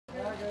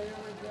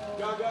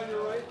Gaga on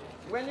your right.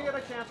 When you get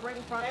a chance, right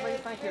in front, please.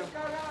 Thank you.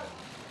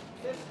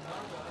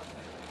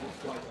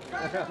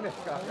 Miss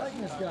Gaga. I like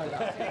Miss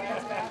Gaga.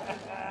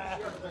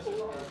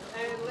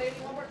 And lady,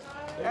 one more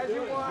time. As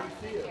you want.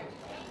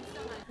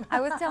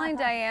 I was telling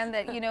Diane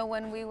that, you know,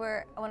 when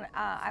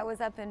I was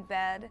up in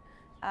bed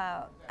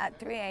at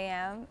 3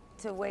 a.m.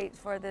 to wait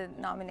for the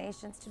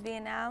nominations to be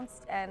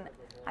announced, and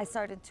I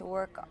started to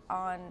work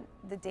on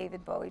the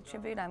David Bowie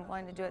tribute. I'm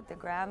going to do it at the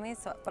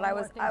Grammys. So, but I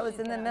was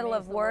in the middle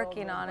of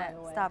working on it.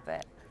 Stop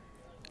it.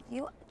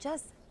 You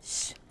just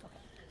shh.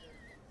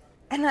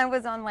 And I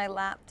was on my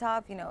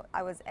laptop. You know,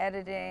 I was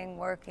editing,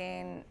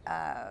 working,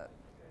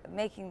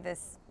 making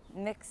this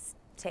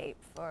mixtape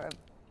for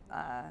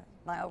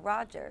Nile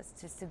Rogers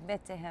to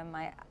submit to him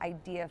my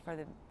idea for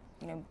the,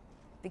 you know,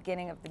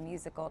 beginning of the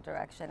musical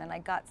direction. And I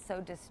got so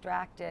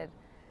distracted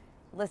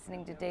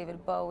listening to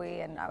David Bowie,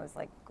 and I was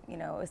like, you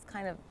know, it was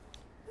kind of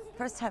the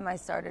first time I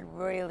started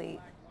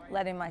really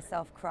letting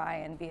myself cry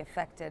and be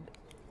affected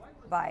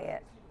by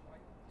it.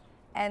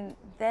 And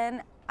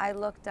then I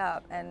looked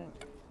up and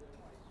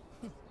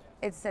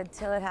it said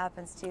Till It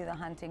Happens to You, the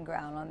hunting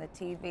ground on the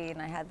TV,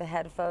 and I had the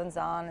headphones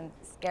on and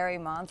Scary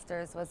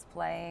Monsters was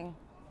playing.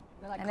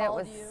 And it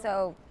was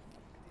so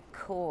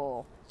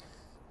cool.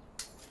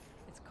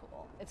 It's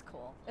cool. It's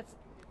cool.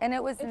 And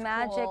it was a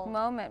magic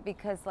moment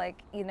because,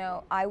 like, you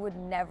know, I would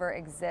never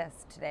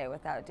exist today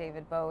without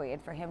David Bowie,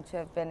 and for him to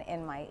have been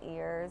in my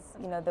ears,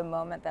 you know, the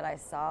moment that I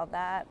saw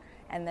that,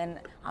 and then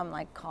I'm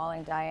like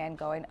calling Diane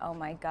going, oh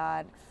my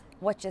God,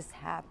 what just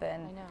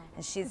happened? I know.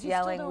 And she's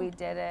yelling, we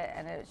did it,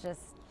 and it was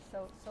just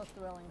so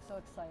thrilling, so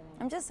exciting.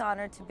 I'm just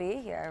honored to be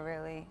here,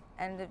 really,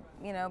 and to,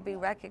 you know, be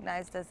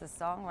recognized as a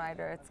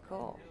songwriter. It's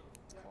cool.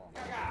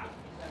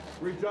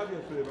 Great job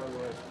yesterday, by the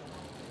way.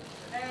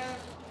 And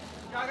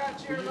Gaga,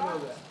 cheers Did you up.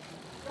 know that?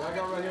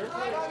 Gaga right here?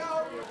 Gaga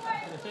over here.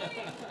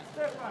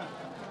 Stefan.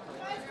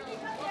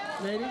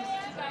 Ladies?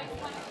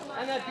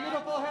 And that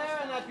beautiful hair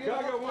and that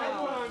beautiful Gaga, one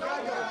on,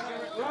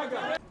 Gaga.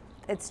 Gaga.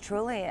 It's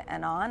truly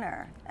an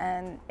honor,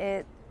 and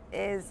it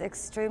is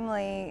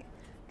extremely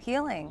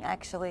healing,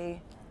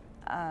 actually,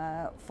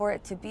 for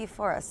it to be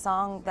for a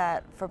song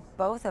that, for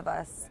both of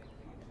us,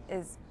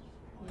 is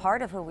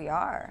part of who we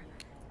are.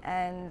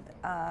 And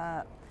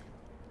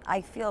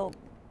I feel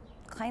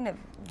kind of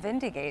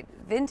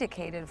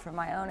vindicated for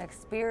my own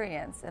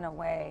experience in a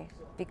way,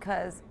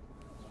 because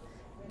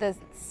the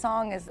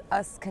song is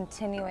us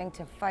continuing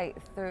to fight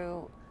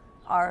through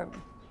our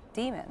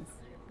demons.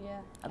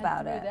 Yeah, about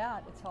and through it.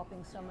 that, it's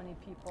helping so many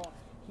people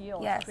heal.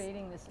 Yes. It's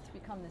creating this. It's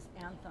become this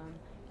anthem,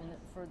 and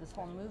for this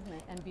whole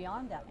movement. And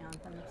beyond that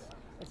anthem,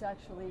 it's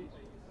actually,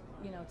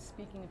 you know,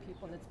 speaking to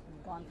people that's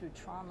gone through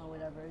trauma,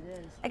 whatever it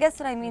is. I guess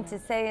what I mean to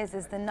say is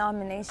the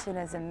nomination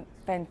is a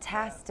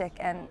fantastic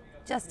and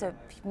just a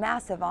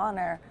massive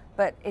honor,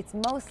 but it's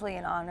mostly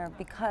an honor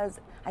because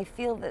I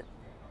feel that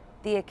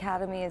the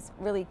Academy is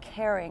really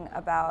caring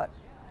about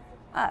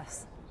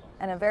us,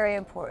 and a very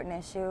important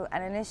issue,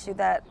 and an issue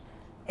that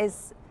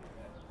is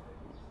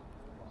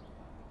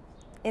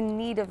in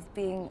need of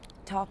being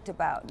talked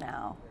about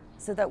now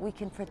so that we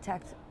can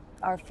protect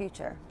our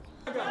future.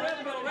 Right in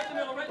the middle, right in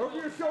the middle, right. Over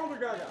your shoulder,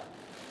 Gaga.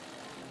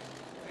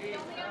 We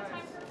only have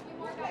time for a few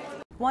more guys.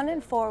 1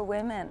 in 4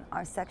 women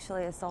are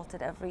sexually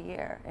assaulted every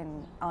year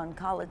on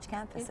college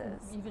campuses.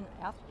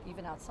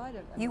 Even outside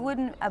of. You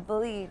wouldn't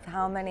believe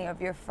how many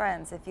of your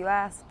friends, if you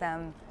ask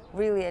them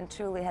really and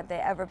truly, had they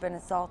ever been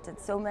assaulted,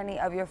 so many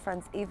of your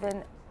friends,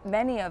 even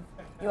many of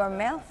your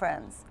male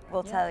friends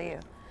will tell you.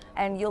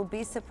 And you'll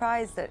be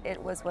surprised that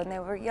it was when they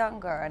were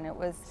younger, and it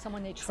was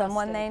someone they trusted,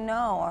 someone they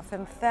know, or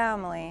from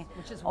family.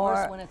 Which is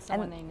worse when it's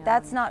someone they know.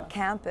 That's not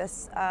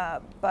campus,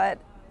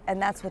 and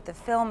that's what the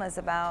film is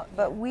about.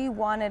 But we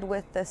wanted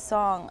with the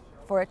song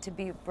for it to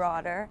be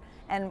broader,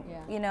 and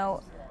you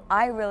know,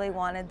 I really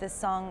wanted this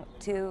song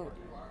to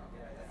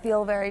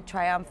feel very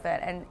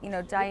triumphant. And you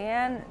know,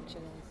 Diane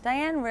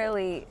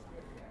really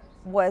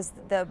was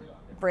the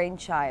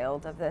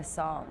brainchild of this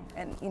song,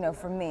 and you know,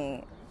 for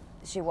me,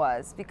 she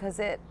was, because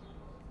it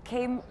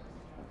came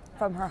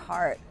from her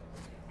heart.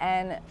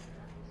 And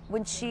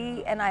when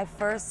she and I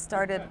first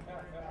started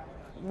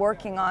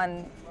working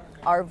on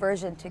our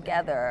version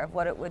together of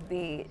what it would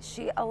be,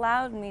 she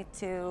allowed me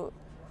to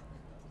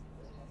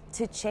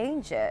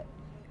change it.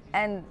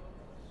 And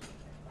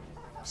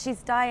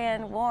she's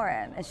Diane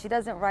Warren, and she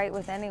doesn't write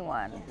with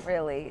anyone,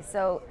 really.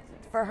 So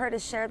for her to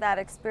share that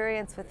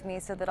experience with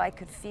me so that I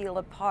could feel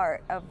a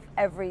part of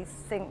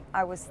everything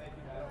I was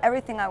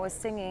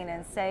singing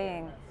and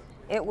saying,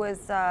 it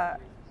was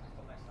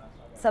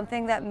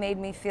something that made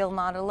me feel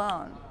not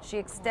alone. She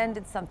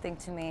extended something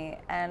to me,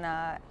 and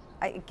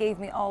it gave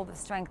me all the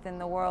strength in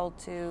the world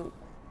to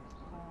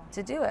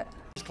do it.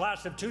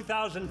 Class of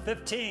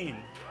 2015.